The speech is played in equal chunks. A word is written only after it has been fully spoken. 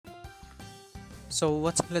So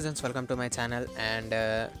what's up legends, welcome to my channel and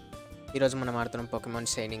ఈరోజు మనం ఆడుతున్నాం Pokemon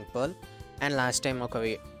Shining Pearl and last time ఒక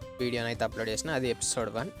వీడియోని అయితే అప్లోడ్ చేసిన అది ఎపిసోడ్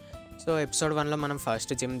 1. సో ఎపిసోడ్ 1లో మనం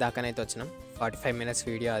ఫస్ట్ జిమ్ దాకానైతే వచ్చినాం. 45 minutes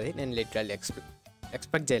వీడియో అది. నేను లిటరల్లీ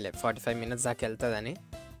ఎక్స్పెక్ట్ చేయలేదు 45 minutes దాకా వెళ్తుందని.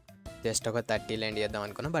 జస్ట్ ఒక 30 లెండ్ చేద్దాం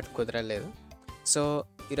అనుకున్నాం, బట్ కుదరలేదు. సో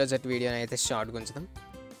ఈరోజు వీడియోని అయితే short గుంచుదాం.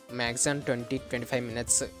 Maximum 20-25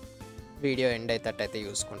 minutes video end అయితే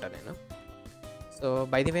చూసుకుంటాను నేను. సో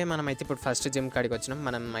బై ది వే మనం అయితే ఇప్పుడు ఫస్ట్ జిమ్ కాడికి వచ్చినాం.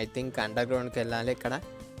 మనం ఐ థింక్ అండర్ గ్రౌండ్కి వెళ్ళాలి. ఇక్కడ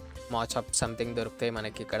మాచాప్స్ సంథింగ్ దొరుకుతాయి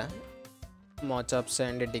మనకి. ఇక్కడ మాచాప్స్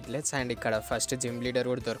అండ్ డిగ్లెట్స్ అండ్ ఇక్కడ ఫస్ట్ జిమ్ లీడర్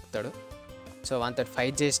కూడా దొరుకుతాడు. సో అంతటి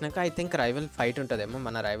ఫైట్ చేసినాక ఐ థింక్ రైవల్ ఫైట్ ఉంటుందేమో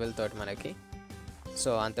మన రైవల్ తోటి మనకి.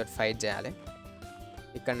 సో అంతటి ఫైట్ చేయాలి.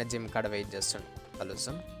 ఇక్కడ జిమ్ కాడ వెయిట్ చేస్తాను,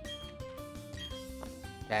 కలుస్తాం.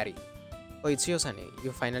 క్యారీ ఓ ఇట్స్ యూస్ అని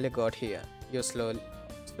you finally got here you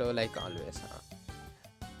slow like always.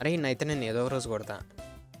 అరే ఇన్నైతే నేను ఏదో రోజు కొడతా.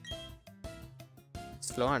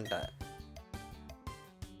 స్లో అంట.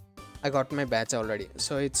 I got my batch already,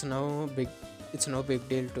 so it's no big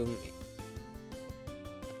deal to me.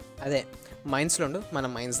 అదే మైన్స్లో ఉండు, మనం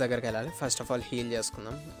మైన్స్ దగ్గరికి వెళ్ళాలి. ఫస్ట్ ఆఫ్ ఆల్ హీల్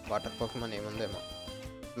చేసుకుందాం. వాటర్ పోకెమాన్ ఏముందేమో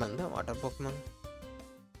మందా వాటర్ పోకెమాన్,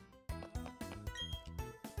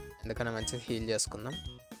 ఎందుకన్నా మంచిగా హీల్ చేసుకుందాం.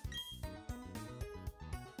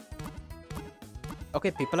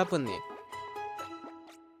 ఓకే పిప్పలప్ ఉంది.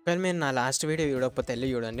 ఒకవేళ మీరు నా లాస్ట్ వీడియో చూడకపోతే వెళ్ళి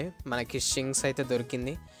చూడండి. మనకి షింగ్స్ అయితే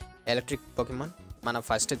దొరికింది, ఎలక్ట్రిక్ పోకెమాన్. మన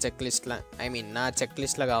ఫస్ట్ చెక్ లిస్ట్లో నా చెక్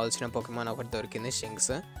లిస్ట్లో కావాల్సిన పోకెమాన్ ఒకటి దొరికింది,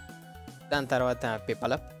 షింగ్స్. దాని తర్వాత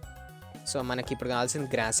పిప్పలప్. సో మనకి ఇప్పుడు కావాల్సింది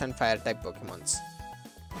gross and fire type Pokemons.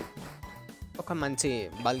 ఒక మంచి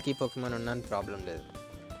బల్కీ పోకెమాన్ ఉన్నని ప్రాబ్లం లేదు.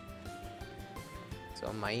 సో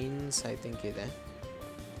మైన్స్ ఐ థింక్ ఇదే.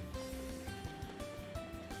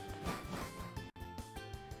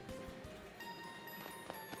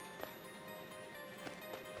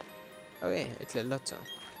 ఓకే ఇట్లా వెళ్ళొచ్చు.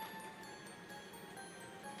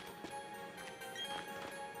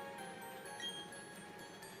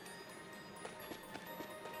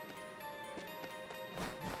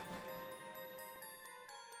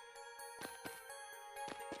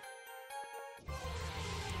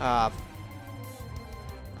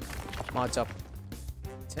 మాచాప్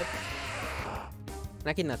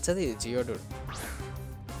నాకు ఇది నచ్చదు. ఇది జియోడూడ్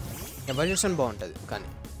ఎవల్యూషన్ బాగుంటుంది, కానీ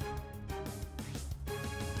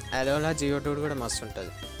అలోలా జియోడూడ్ కూడా మస్తు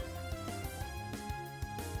ఉంటుంది.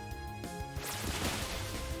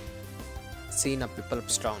 Scene up పిప్పల్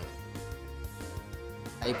strong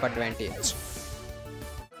hype advantage.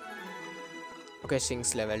 Okay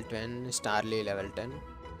షింగ్స్ level 10, స్టార్లీ level 10.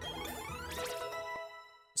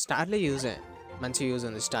 స్టార్లీ యూజే, మంచి యూజ్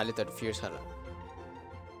ఉంది స్టార్లీ తోటి ఫ్యూచర్లో.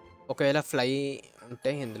 ఒకవేళ ఫ్లై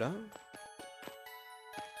ఉంటే ఇందులో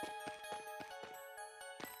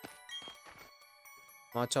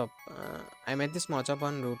Machop. I met this Machop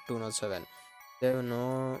on Route 207. They know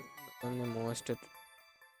on the most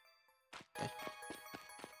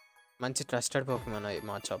మంచి ట్రస్టెడ్ పోకెమాన్ అవి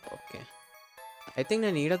మాచాప్. ఓకే ఐ థింక్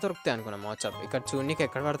నేను ఈడ దొరుకుతాయి అనుకున్నా మాచాప్. ఇక్కడ చూడనీకి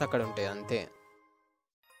ఎక్కడ పడితే అక్కడ ఉంటాయి అంతే.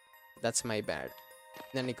 That's my bad.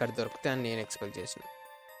 నేను ఇక్కడ దొరుకుతాయి అని నేను ఎక్స్పెక్ట్ చేసిన.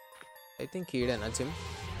 I think ఈడేనా gym.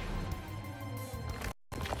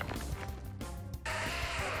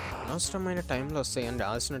 అనవసరమైన టైంలో వస్తాయి అని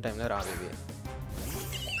రావాల్సిన టైంలో రావు ఇవి.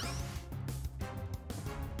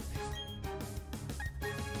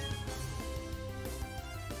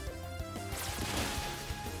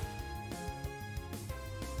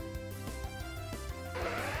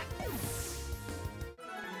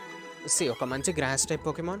 ఒక మంచి గ్రాస్ టైప్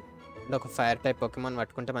పోకెమాన్ అండ్ ఒక ఫైర్ టైప్ పోకెమాన్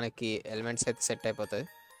పట్టుకుంటే మనకి ఎలిమెంట్స్ అయితే సెట్ అయిపోతుంది.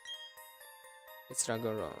 ఇట్స్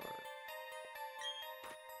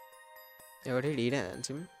ఎవడి ఈడే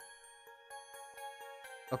gym.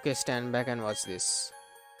 Okay stand back and watch this.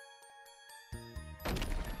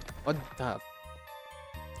 వద్దా.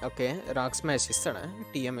 ఓకే రాక్ స్మాష్ ఇస్తాడా,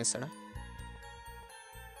 టీఎం ఇస్తాడా.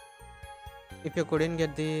 If you couldn't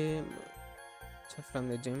get the from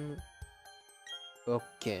the gym.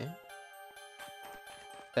 Okay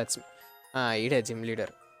that's ఈడే జిమ్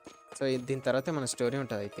లీడర్. సో దీని తర్వాత మన స్టోరీ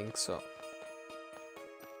ఉంటుంది ఐ థింక్. సో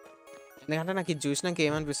ఎందుకంటే నాకు ఇది చూసినాక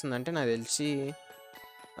ఏమనిపిస్తుంది అంటే, నాకు తెలిసి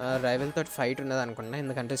రైవల్ తోటి ఫైట్ ఉండదు అనుకుంటున్నా.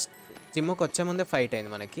 ఎందుకంటే జిమ్కి వచ్చే ముందే ఫైట్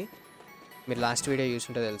అయింది మనకి. మీరు లాస్ట్ వీడియో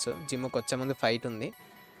చూసుంటే తెలుసు, జిమ్కి వచ్చే ముందు ఫైట్ ఉంది.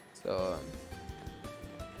 సో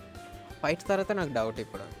ఫైట్ తర్వాత నాకు డౌట్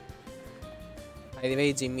ఇప్పుడు. అయితే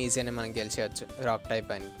ఈ జిమ్ ఈజీగానే మనం గెలిచేయచ్చు rock type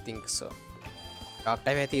I think. So rock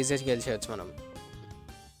type అయితే ఈజీగా గెలిచేయచ్చు మనం,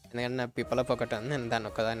 ఎందుకంటే నా పిప్పలప్ ఒకటి ఉంది, నేను దాన్ని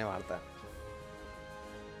ఒక్కదాన్ని వాడతా.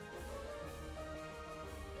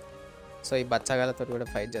 సో ఈ బచ్చగాలతో కూడా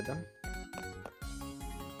ఫైట్ చేద్దాం.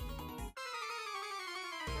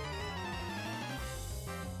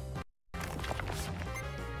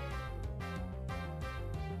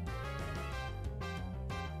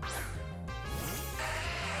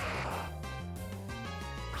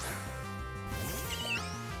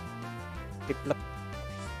 Piplup.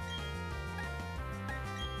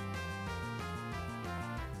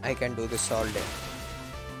 I can do this all day.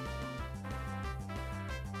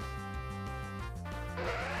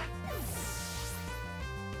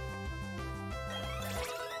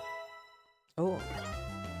 Oh.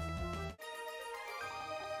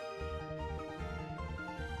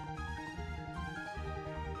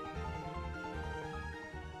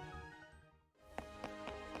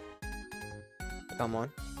 Come on,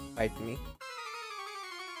 fight me.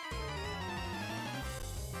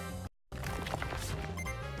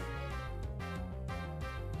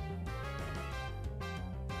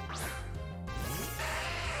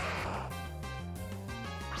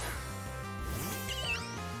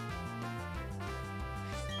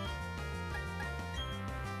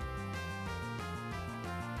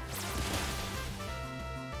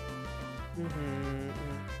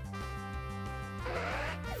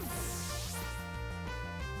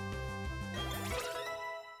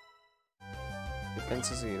 Defense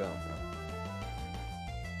 0.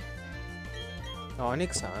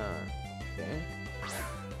 Onyx, okay.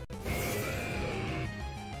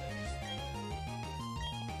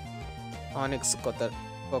 Onyx కొత్త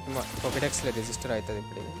Pokédex లో రిజిస్టర్ అవుతుంది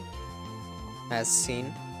ఇప్పుడు ఇది. As seen.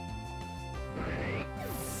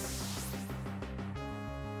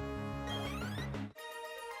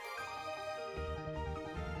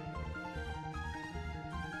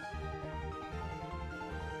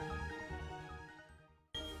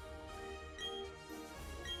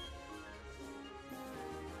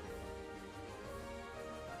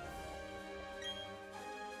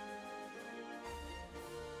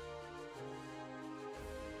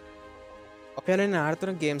 ఒకవేళ నేను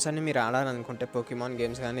ఆడుతున్న గేమ్స్ అన్ని మీరు ఆడాలనుకుంటే పోకీమాన్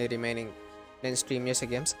గేమ్స్ కానీ రిమైనింగ్ నేను స్ట్రీమ్ చేసే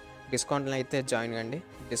గేమ్స్ డిస్కౌంట్లో అయితే జాయిన్ కండి.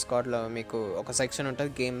 డిస్కౌంట్లో మీకు ఒక సెక్షన్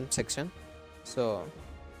ఉంటుంది, గేమ్ సెక్షన్. సో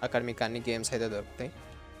అక్కడ మీకు అన్ని గేమ్స్ అయితే దొరుకుతాయి.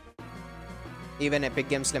 ఈవెన్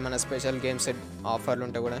ఎపిక్ గేమ్స్లో ఏమైనా స్పెషల్ గేమ్స్ ఆఫర్లు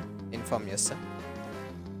ఉంటే కూడా ఇన్ఫార్మ్ చేస్తా.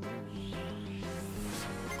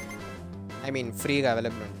 ఐ మీన్ ఫ్రీగా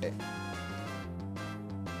అవైలబుల్ ఉంటాయి.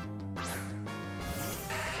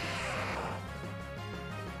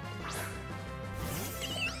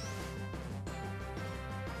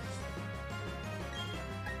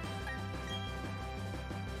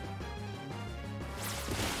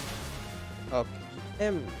 ఓకే,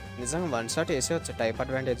 నిజంగా వన్ షాట్ వేసేవచ్చు టైప్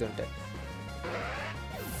అడ్వాంటేజ్ ఉంటే.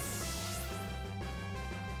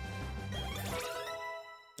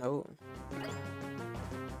 ఓ,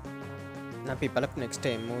 నా పిప్పలప్ నెక్స్ట్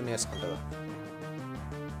ఏం మూవ్ నేర్చుకుంటుందో.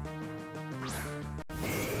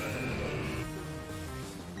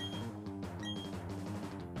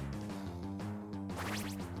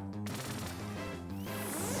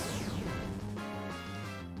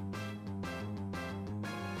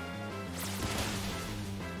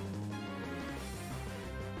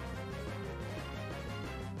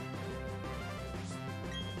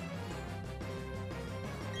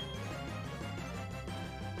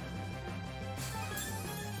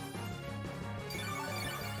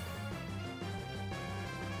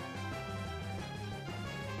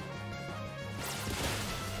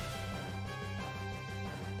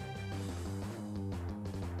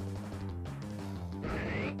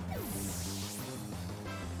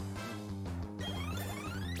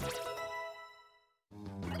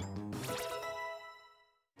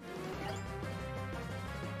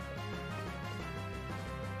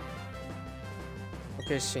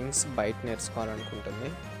 ఓకే, షింగ్స్ బయట నేర్చుకోవాలనుకుంటుంది.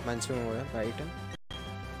 మంచి మూవ్ బయట.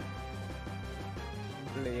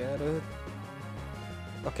 Layer,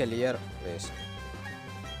 okay layer waste,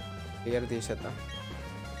 layer తీసేద్దాం.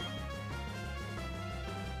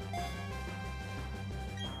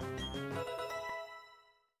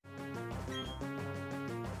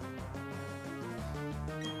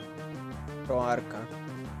 రోఆర్క్,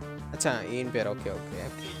 అచ్చా ఈయన పేరు. ఓకే ఓకే,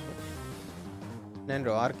 నేను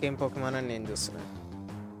రోఆర్క్ ఏం పోకమాన్ అని నేను చూస్తున్నాను.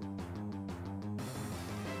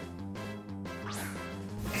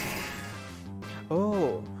 ఓ,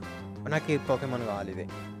 నాకు ఇది పోకేమాన్ కావాలి. ఇది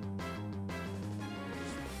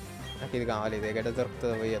నాకు ఇది కావాలి. ఇది ఎక్కడ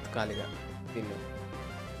దొరుకుతుందో పోయి ఎతకాలిగా దీన్ని.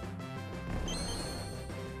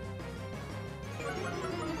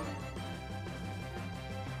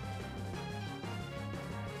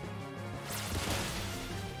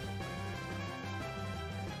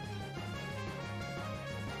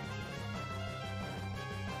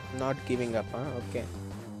 Not giving up. Okay,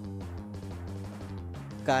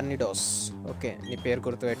 కార్నిడోస్. Okay, నీ పేరు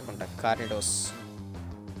గుర్తు పెట్టుకుంటా, కార్నిడోస్.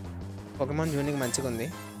 పోకేమాన్ జూనింగ్ మంచిగా ఉంది.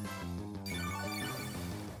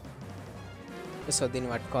 సో దీన్ని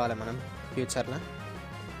పట్టుకోవాలి మనం ఫ్యూచర్లో.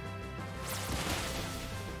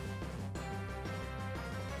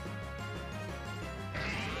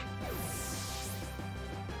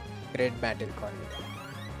 Great battle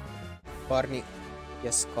Carney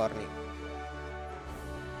yes Carney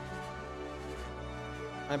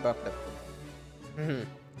I buffed up.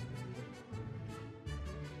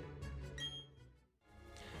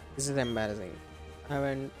 This is embarrassing. I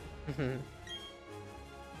went.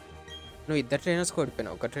 నువ్వు ఇద్దరు ట్రైనర్స్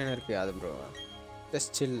ఓడిపోయినావు, ఒక ట్రైనర్కి కాదు బ్రో.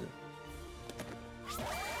 Just chill.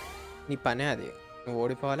 నీ పనే అది. నువ్వు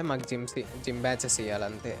ఓడిపోవాలి, మాకు జిమ్ బ్యాచెస్ ఇవ్వాలి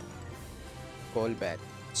అంతే. Goal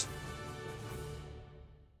batch.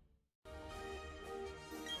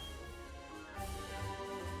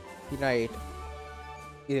 రైట్.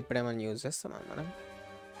 ఇది ఎప్పుడేమైనా యూజ్ చేస్తామా మనం?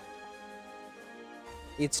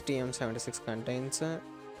 Each TM 76 contains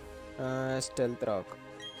stealth rock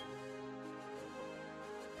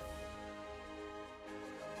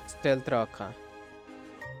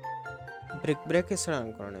break ఇస్తాడు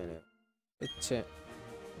అనుకున్నాను నేను. ఇచ్చే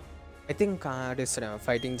ఐ థింక్ ఆడు ఇస్తాడేమో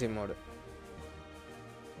fighting gym mode.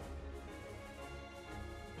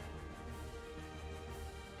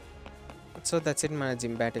 So that's it, మన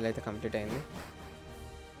జిమ్ బ్యాటిల్ అయితే కంప్లీట్ అయింది.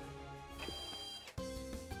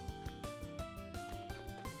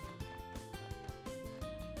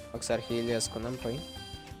 ఒకసారి హీల్ చేసుకుందాం పోయి.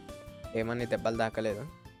 ఏమన్నీ దెబ్బలు దాకలేదు,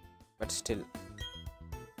 but still.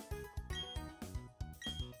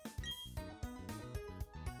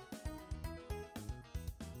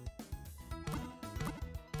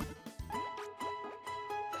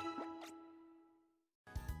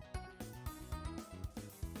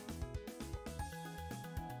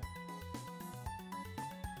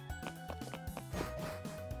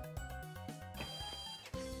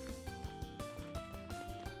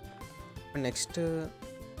 Next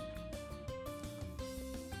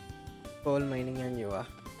coal mining and యువా.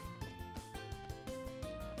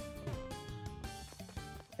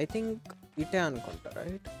 I think ఇటే అనుకుంటా,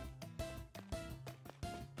 రైట్?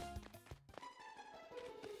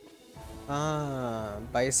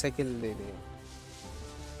 బైసైకిల్ ఇది.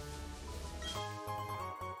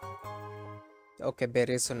 ఓకే,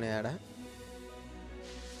 బెర్రీస్ ఉన్నాయి ఆడ.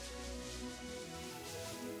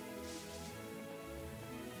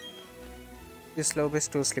 This slope is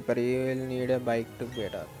too slippery. You will need a bike to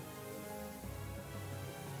get up.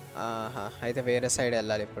 అయితే వేరే సైడ్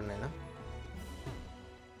వెళ్ళాలి ఇప్పుడు నేను.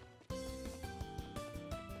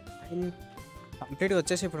 కంప్లీట్గా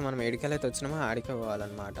వచ్చేసి ఇప్పుడు మనం ఏడికెళ్ళి అయితే వచ్చినామో ఆడికే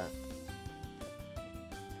పోవాలన్నమాట.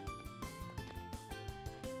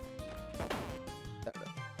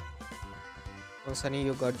 Sunny,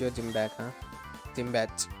 you got your gym back, huh? Gym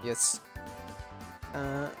batch, yes.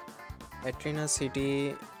 Atlanta City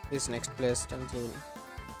is next place.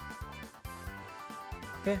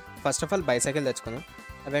 Okay, first of all, bicycle తెచ్చుకుందాం.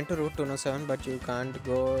 I went to route 207, but you can't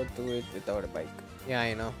go to it without a bike. Yeah,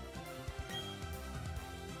 I know.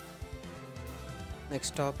 Next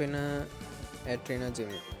stop in Atlanta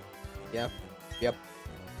gym. Yep.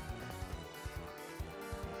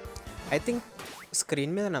 I think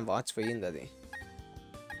screen మీద నా watch పోయింది. అది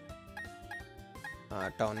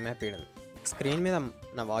town map ఇయడం screen మీద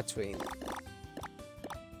నా watch పోయింది.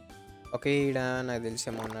 Okay, ఈడ నాకు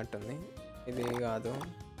తెలిసేమో ఉన్నట్టుంది. ఇది కాదు,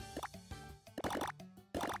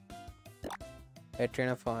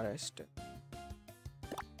 ఎట్రైనా ఫారెస్ట్.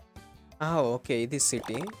 ఓకే, ఇది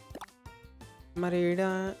సిటీ. మరి ఈడ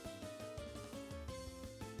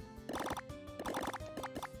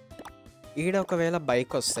ఒకవేళ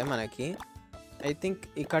బైక్ వస్తే మనకి ఐ థింక్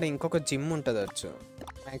ఇక్కడ ఇంకొక జిమ్ ఉంటుంది వచ్చు.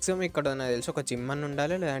 మ్యాక్సిమం ఇక్కడ నాకు తెలిసి ఒక జిమ్ అని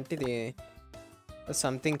ఉండాలి, లేదంటే ఇది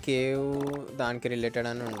సంథింగ్ కేవ్ దానికి రిలేటెడ్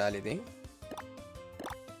అని ఉండాలి ఇది.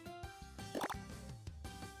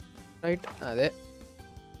 రైట్, అదే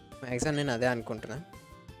మ్యాక్సిమం నేను అదే అనుకుంటున్నా.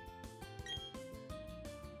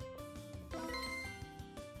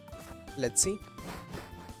 Let's see.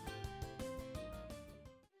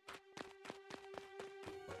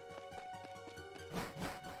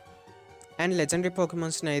 అండ్ లెజెండరీ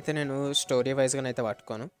పోకెమాన్స్ని అయితే నేను స్టోరీ వైజ్గా అయితే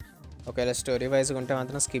పట్టుకోను. ఒకవేళ స్టోరీ వైజ్గా ఉంటే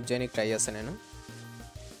మాత్రం స్కిప్ చేయడానికి ట్రై చేస్తాను నేను.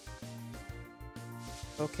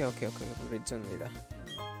 ఓకే, బ్రిడ్జ్ ఉంది ఇక్కడ,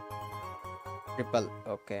 ట్రిపల్.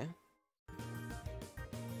 ఓకే,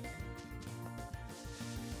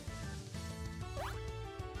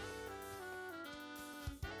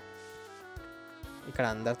 ఇక్కడ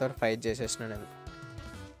అందరితో ఫైట్ చేసేసిన నేను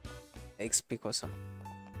XP కోసం.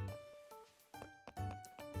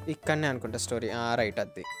 ఇక్కడనే అనుకుంటా స్టోరీ. రైట్,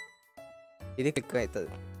 అది ఇది క్లిక్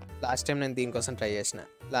అవుతుంది. లాస్ట్ టైం నేను దీనికోసం ట్రై చేసిన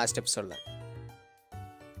లాస్ట్ ఎపిసోడ్లో.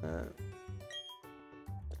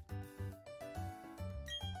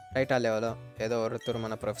 రైట్, ఆ లెవెల్లో ఏదో ఒరుతురు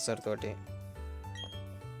మన ప్రొఫెసర్ తోటి.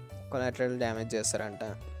 కొలాటరల్ డ్యామేజ్ చేస్తారంట.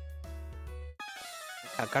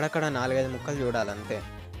 అక్కడక్కడ 4-5 ముక్కలు చూడాలంతే,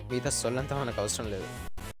 మిగతా సొల్లంతా మనకు అవసరం లేదు.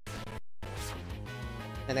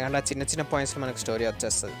 ఎందుకంటే ఆ చిన్న చిన్న పాయింట్స్లో మనకు స్టోరీ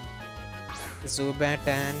వచ్చేస్తుంది. జూబ్యాట్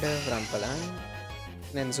అండ్ వ్రంపలా.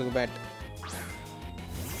 నేను జూబ్యాట్.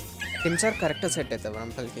 కిమ్సార్ కరెక్ట్ సెట్ అవుతుంది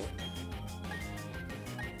వ్రంపల్కి.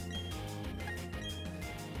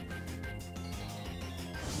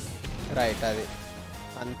 రైట్, అది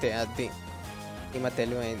అంతే. అది ఈమె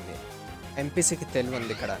తెలివి అయింది. ఎంపీసీకి తెలివి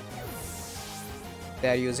ఉంది ఇక్కడ. They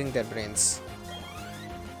are using there brains.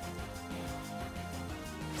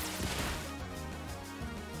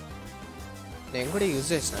 నేను కూడా యూజ్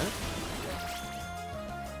చేసిన,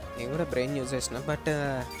 నేను కూడా బ్రెయిన్ యూజ్ చేసిన, బట్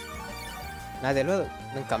నాకు తెలియదు.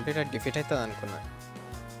 నేను కంప్లీట్గా డిఫీట్ అవుతుంది అనుకున్నా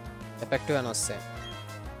ఎఫెక్టివ్ అని వస్తే.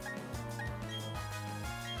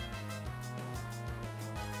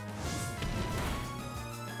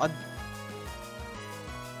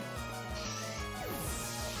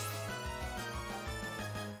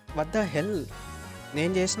 వాట్ ద హెల్,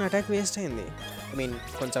 నేను చేసిన అటాక్ వేస్ట్ అయింది. ఐ మీన్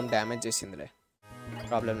కొంచెం డ్యామేజ్ చేసిందిలే,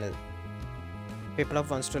 ప్రాబ్లం లేదు. People of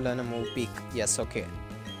once to learn move peak. Yes, okay.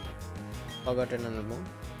 Forgotten move.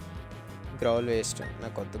 గ్రౌల్ waste,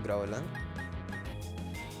 నాకు వద్దు గ్రౌల్.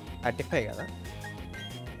 35 కదా.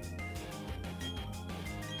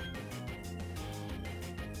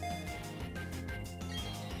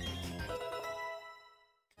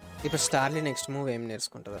 ఇప్పుడు స్టార్లీ నెక్స్ట్ మూవ్ ఏం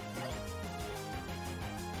నేర్చుకుంటుందా?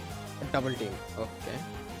 Double team. ఓకే,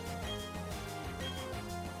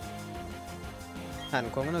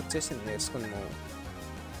 అనుకోగానే వచ్చేసింది నేర్చుకుంది మూవ్.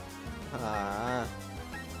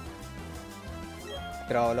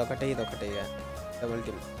 గ్రౌల్ ఒకటి, ఇది ఒకటి. డబుల్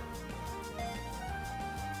టీమ్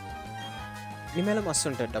ఎనిమేలో మస్తు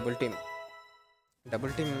ఉంటుంది.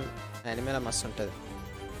 డబుల్ టీమ్ ఎనిమేలో మస్తు ఉంటుంది.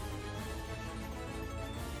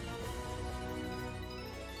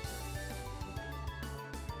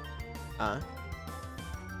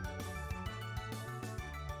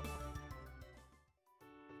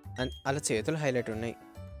 అలా చేతులు హైలైట్ ఉన్నాయి.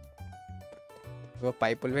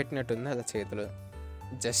 పైపులు పెట్టినట్టుంది అలా చేతులు.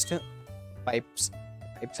 జస్ట్ పైప్స్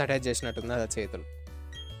అటాచ్ చేసినట్టుంది అలా చేతులు.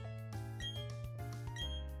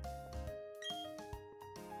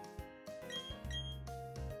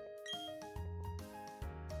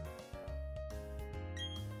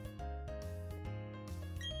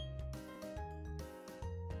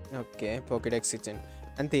 ఓకే, పోకెడెక్స్ ఇచ్చాను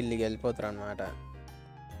అంతే. ఇల్లుకి వెళ్ళిపోతారు అనమాట.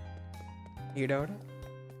 ఈడవడు.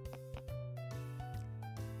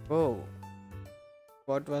 Oh,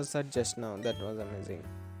 what was that just now? That was amazing.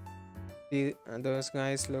 Those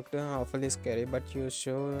guys looked awfully scary, but you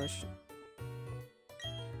sure.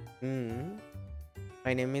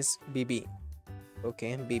 My name is BB.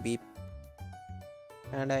 Okay, BB.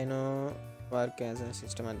 And I know work as a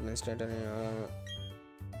system administrator.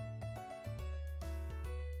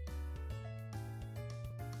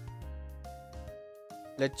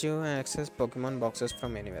 Let you access Pokemon boxes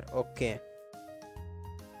from anywhere. Okay.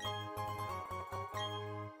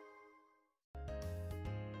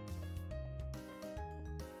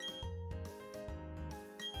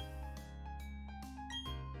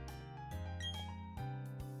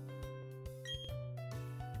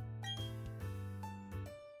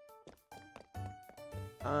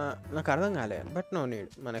 నాకు అర్థం కాలే, but no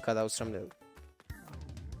need, మనకు అది అవసరం లేదు.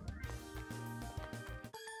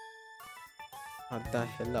 అంత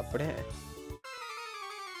హెల్ అప్పుడే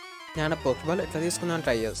నేను పోకేబాల్ ఎట్లా తీసుకుందామని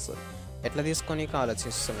ట్రై చేస్తాను. ఎట్లా తీసుకొని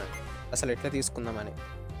ఆలోచిస్తున్నాను అసలు ఎట్లా తీసుకుందామని.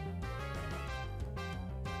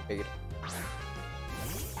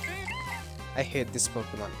 I hate this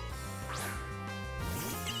Pokemon.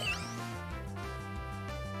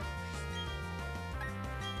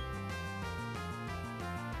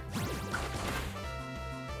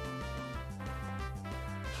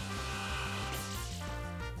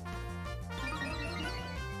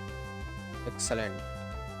 Excellent.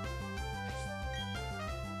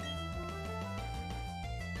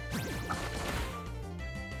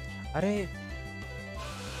 अरे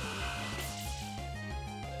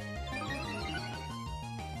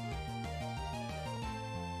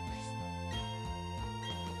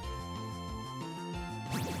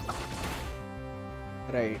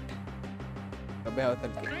राइट, अबे आओ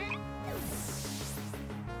तक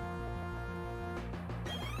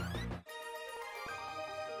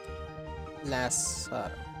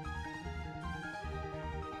లాసార్.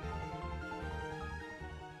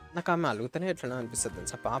 నాకు ఆమె అలుగుతూనే ఎట్లా అనిపిస్తుంది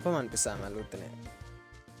తెలుసా, పాపం అనిపిస్తుంది ఆమె అలుగుతూనే.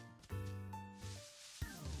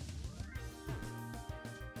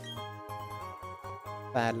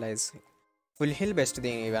 ప్యారలైజ్. ఫుల్ హీల్ బెస్ట్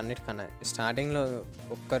దీని ఇవన్నిటికన్నా. స్టార్టింగ్లో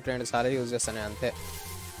 1-2 సార్లు యూజ్ చేస్తాను అంతే.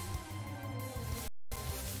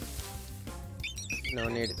 నో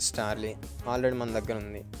నీడ్ స్టార్లీ, ఆల్రెడీ మన దగ్గర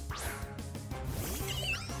ఉంది.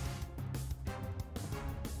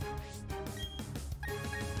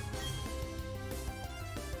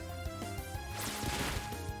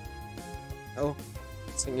 ఓ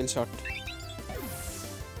సింగిల్ షాట్.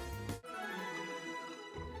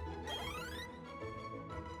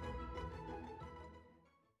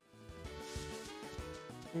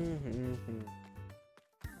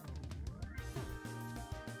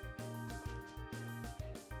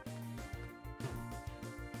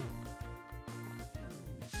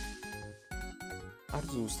 అటు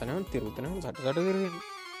చూస్తూనే తిరుగుతూనే చట్టు చట్టు తిరిగి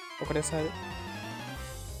ఒకటేసారి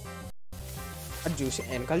అటు చూసి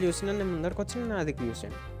వెనకాల చూసి నేను ముందరికి వచ్చి నేను అది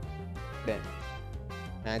చూసాను. ఇప్పుడే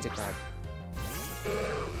మ్యాజిక్ ఆర్ట్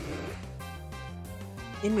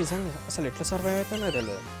ఇది నిజంగా అసలు ఎట్లా సర్వైవ్ అవుతుందో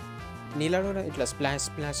తెలియదు. నీళ్ళ కూడా ఇట్లా స్ప్లాష్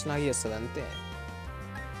స్ప్లాష్ లాగా చేస్తుంది అంతే.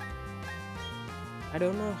 I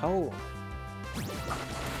don't know how.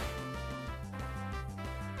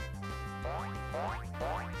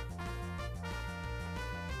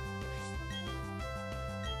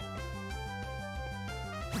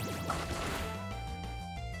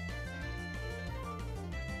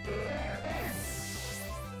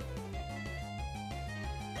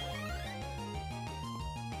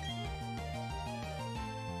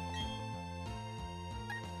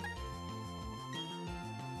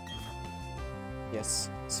 Yes,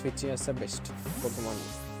 Switch is the best Pokemon.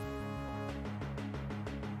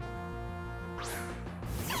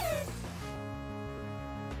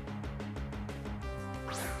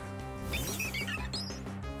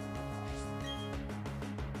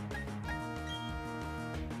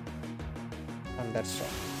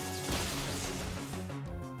 Thundershock.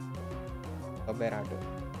 Oberado.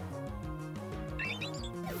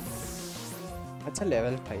 That's a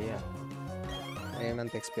level 5, yeah. I am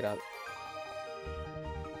an Expiral.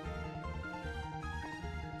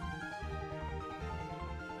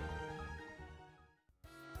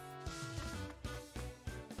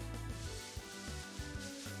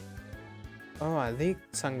 అది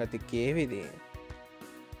సంగతి కేవ్ ఇది.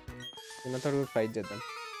 ఈమెతో ఫైట్ చేద్దాం.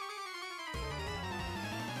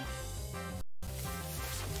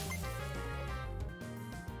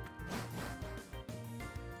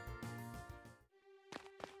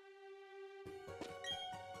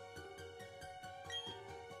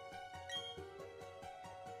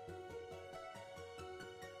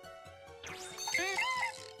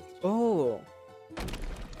 ఓ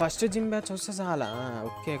ఫస్ట్ జిమ్ బ్యాచ్ వస్తే చాలా.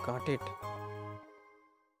 Okay got it.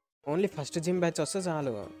 Only first gym batch వస్తే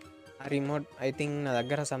చాలు. ఆ remote I think నా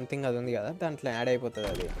దగ్గర సంథింగ్ అది ఉంది కదా, దాంట్లో యాడ్ అయిపోతుంది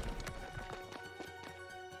అది.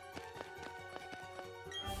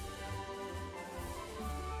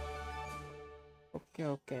 Okay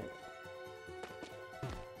okay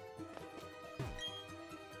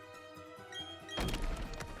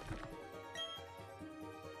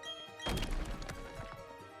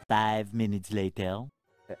Five minutes later.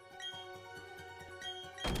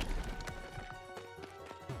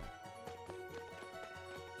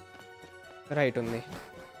 Right ఉంది,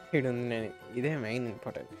 ఇడు ఉంది. నేను ఇదే మెయిన్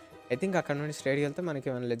ఇంపార్టెంట్. ఐ థింక్ అక్కడ నుండి స్ట్రేట్కి వెళ్తే మనకి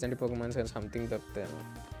ఏమైనా లెజెండరీ పోకెమాన్స్ సంథింగ్ దొరుకుతాయేమో.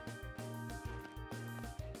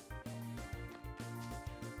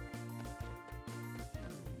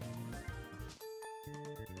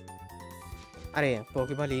 అరే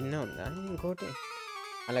పోకీబాల్ ఇన్నే ఉందా ఇంకోటి?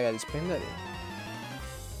 అలా కలిసిపోయింది అది.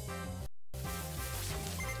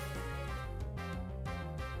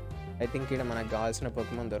 ఐ థింక్ ఇక్కడ మనకు కావాల్సిన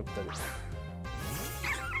పోకెమాన్ దొరుకుతుంది.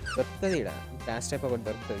 ఇక్కడ గ్రాస్ టైప్ ఒకటి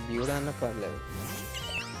దొరుకుతుంది. బ్యూడా అన్న పర్లేదు.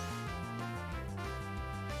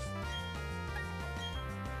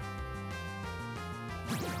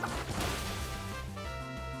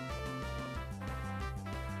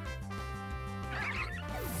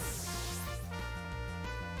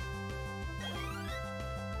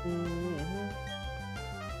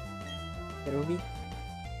 రూబీ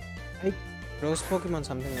రోజ్ పోకెమాన్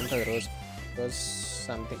సంథింగ్ ఉంటుంది. Rose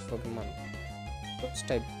something Pokemon, rose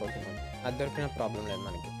type Pokemon అది దొరికిన ప్రాబ్లం లేదు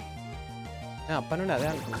మనకి. అప్పటి నుండి అదే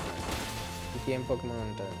అనుకుంటున్నాను. ఇంకేం పోకెమాన్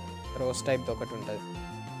ఉంటుంది? రోజ్ టైప్ ఒకటి ఉంటుంది.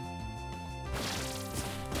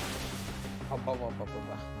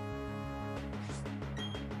 అబ్బా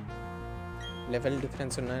లెవెల్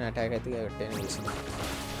డిఫరెన్స్ ఉన్నాయని అటాక్ అయితే ఒకటేనే తెలిసింది.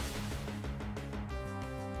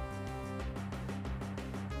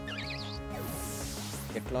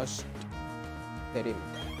 Get lost.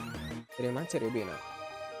 తెరీమా చెరీబీనా?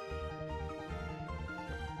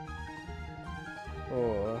 ఓ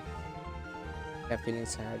ఫీలింగ్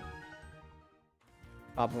సాడ్.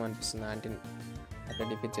 పాపం అనిపిస్తుంది ఆంటీని అట్లా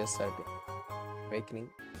డిఫీట్ చేస్తాడు.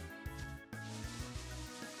 వైక్నింగ్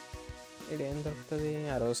ఇది ఏం దొరుకుతుంది?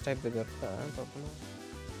 ఆ రోజ్ టైప్ దొరుకుతా పాపం.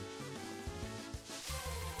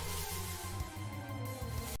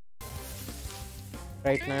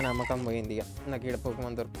 రైట్ నా నమ్మకం పోయింది. ఇక నాకు ఇక్కడ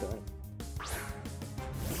పోకెమాన్ దొరుకుతుంది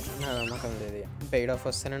నా నమ్మకం లేదు. ఇక పెయిడ్ ఆఫ్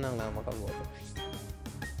వస్తేనే నాకు నమ్మకం పోతుంది.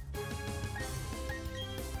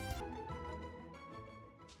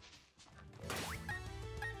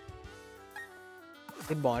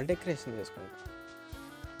 ఇది బాల్ డెకరేషన్ చేసుకుంటా.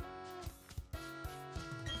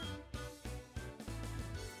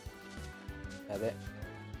 అదే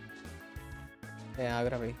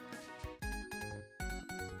ఆగ్రా పోయి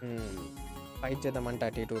ఫైట్ చేద్దామంటే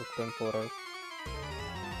అటు ఇటు ఉరుకుతుంది పోరు.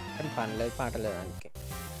 కానీ పనిలేదు పాటలేదు దానికి.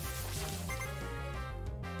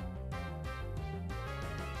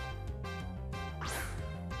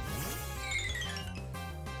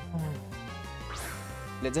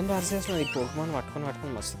 లెజెండ్ ఆర్సెస్లో ఈ పోకేమాన్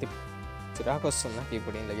పట్టుకొని మస్తు చిరాకు వస్తుంది నాకు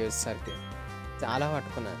ఇప్పుడు ఇందులో చూసేసరికి. చాలా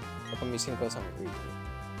పట్టుకున్నాను ఒక మిషన్ కోసం.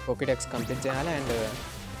 పోకెడెక్స్ కంప్లీట్ చేయాలి అండ్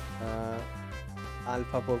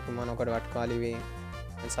ఆల్ఫా పోకేమాన్ ఒకటి పట్టుకోవాలి, ఇవి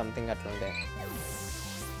సంథింగ్ అట్లా ఉండే.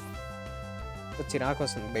 చిరాకు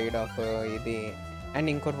వస్తుంది బెయిడ్ ఆఫ్ ఇది. అండ్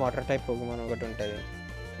ఇంకోటి వాటర్ టైప్ పోకేమాన్ ఒకటి ఉంటుంది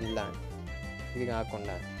ఇలా, ఇది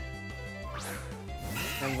కాకుండా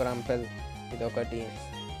అండ్ రంపెల్ ఇది ఒకటి.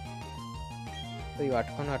 ఇవి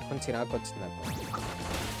పట్టుకొని చిరాకు వచ్చింది నాకు.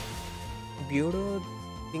 బ్యూడో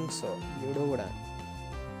థింగ్స్ బ్యూడో కూడా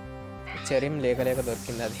చెరీం లేక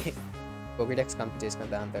దొరికింది, అది పోకెడెక్స్ కంప్లీట్ చేసిన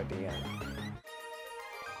దాంతో.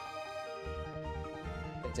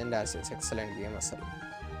 లెజెండ్ ఆర్సెస్ ఎక్సలెంట్ గేమ్ అసలు.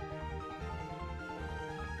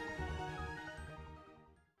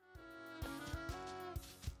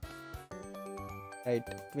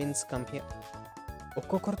 Right twins come here.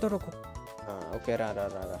 ఒక్కొక్కరితో okay రా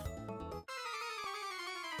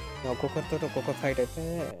ఒక్కొక్కరితో ఒక్కొక్క ఫైట్ అయితే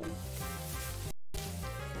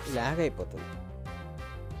లాగ్ అయిపోతుంది.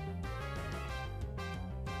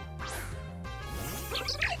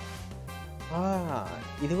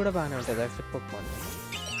 ఇది కూడా బాగానే ఉంటుంది effect Pokemon.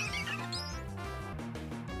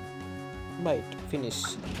 Byte finish.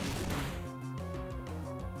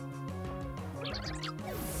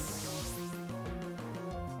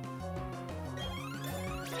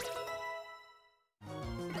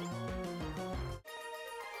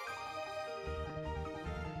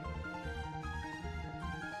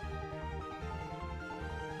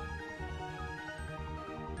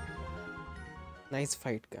 Nice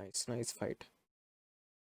fight guys, nice fight.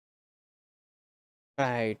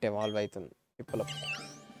 Right, evolve అవుతుంది ఇప్పుడు.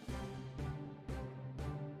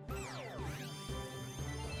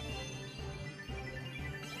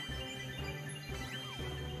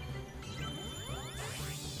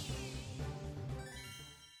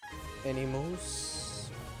 Any moves?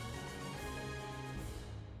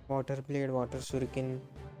 Water blade, water shuriken,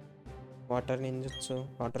 water ninjutsu,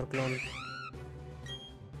 water clone,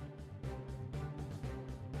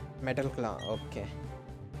 metal claw. Okay.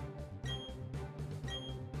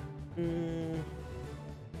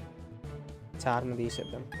 Charm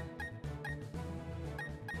తీసేద్దాం.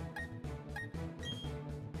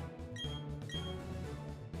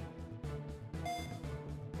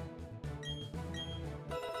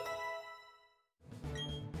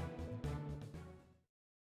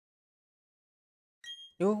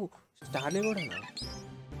 స్టార్లీ కూడా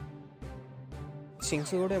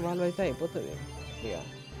సింగ్స్ కూడా ఎవాల్వ్ అయితే అయిపోతుంది ఇక.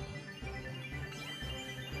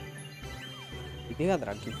 ఇది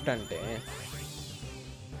కదరా గిఫ్ట్ అంటే.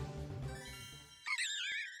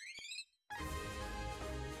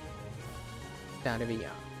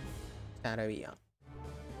 స్టారవియా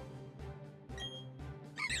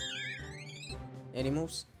ఎనీ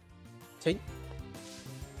మూవ్స్ చెయ్యి.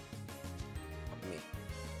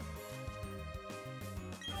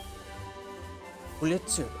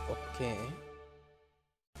 Bullets okay.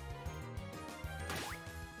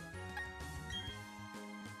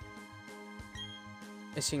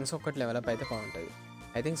 స్ట్రింగ్స్ ఒక్కటి డెవలప్ అయితే బాగుంటుంది.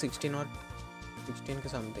 I think 16 or 16కి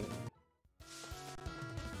something.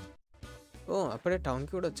 అప్పుడే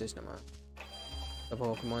టౌన్కి కూడా వచ్చేసినామా.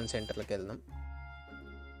 పోకేమాన్ సెంటర్లోకి వెళ్దాం.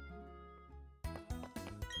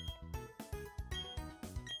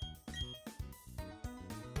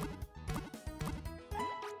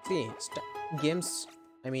 Games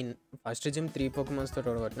I mean first gym 3 పోకేమాన్స్తో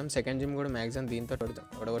ఓడగొట్టినాం. Second gym కూడా మ్యాక్సిమం దీంతో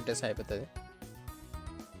ఓడగొట్టేసి అయిపోతుంది.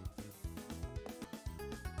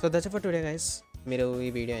 So that's for today guys. మీరు ఈ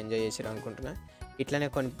వీడియో ఎంజాయ్ చేసారు అనుకుంటున్నా. ఇట్లానే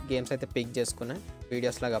కొన్ని గేమ్స్ అయితే పిక్ చేసుకున్నా,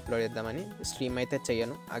 వీడియోస్ లాగా అప్లోడ్ చేద్దామని. స్ట్రీమ్ అయితే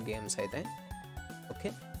చెయ్యను ఆ గేమ్స్ అయితే, ఓకే.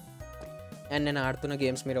 అండ్ నేను ఆడుతున్న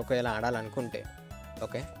గేమ్స్ మీరు ఒకవేళ ఆడాలనుకుంటే,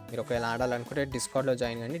 డిస్కార్డ్లో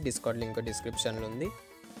జాయిన్ కానీ. డిస్కార్డ్ లింక్ డిస్క్రిప్షన్లో ఉంది,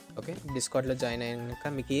 ఓకే. డిస్కార్డ్లో జాయిన్ అయినాక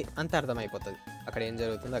మీకు అంత అర్థమైపోతుంది అక్కడ ఏం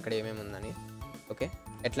జరుగుతుంది, అక్కడ ఏమేమి ఉందని, ఓకే.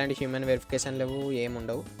 ఎట్లాంటి హ్యూమన్ వెరిఫికేషన్ లేవు,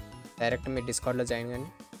 ఏముండవు. డైరెక్ట్ మీరు డిస్కార్డ్లో జాయిన్ కానీ.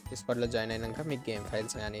 డిస్కార్డ్లో జాయిన్ అయినాక మీకు గేమ్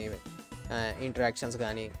ఫైల్స్ కానీ, ఇంటరాక్షన్స్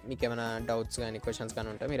కానీ, మీకు ఏమైనా డౌట్స్ కానీ, క్వశ్చన్స్ కానీ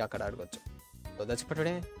ఉంటే మీరు అక్కడ అడగచ్చు. So that's for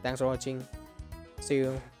today. Thanks for watching. See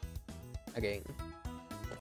you again.